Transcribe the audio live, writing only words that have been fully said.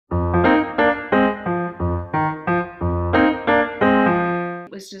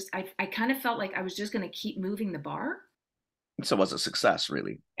was just, I kind of felt like I was just going to keep moving the bar. So was it success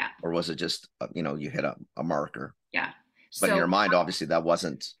really? Yeah. Or was it just, you hit a marker? Yeah. But in So, your mind, obviously, that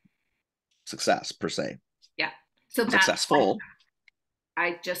wasn't success per se. yeah. So that's why Successful,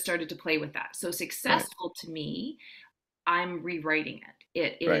 I just started to play with that. So right? successful to me, I'm rewriting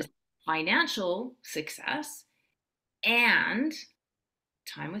it. It Right. is financial success and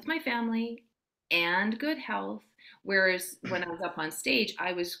time with my family and good health. Whereas when I was up on stage,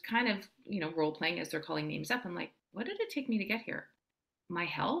 I was kind of, role playing as they're calling names up. I'm like, what did it take me to get here? My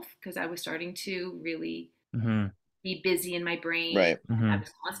health, because I was starting to really Hmm. be busy in my brain. Right. I Hmm.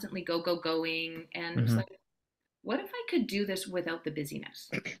 was constantly go going. And it was Hmm. like, what if I could do this without the busyness?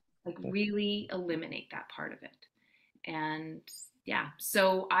 Like really eliminate that part of it. And yeah,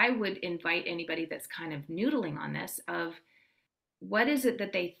 so I would invite anybody that's kind of noodling on this of what is it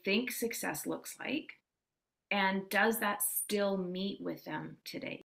that they think success looks like? And does that still meet with them today?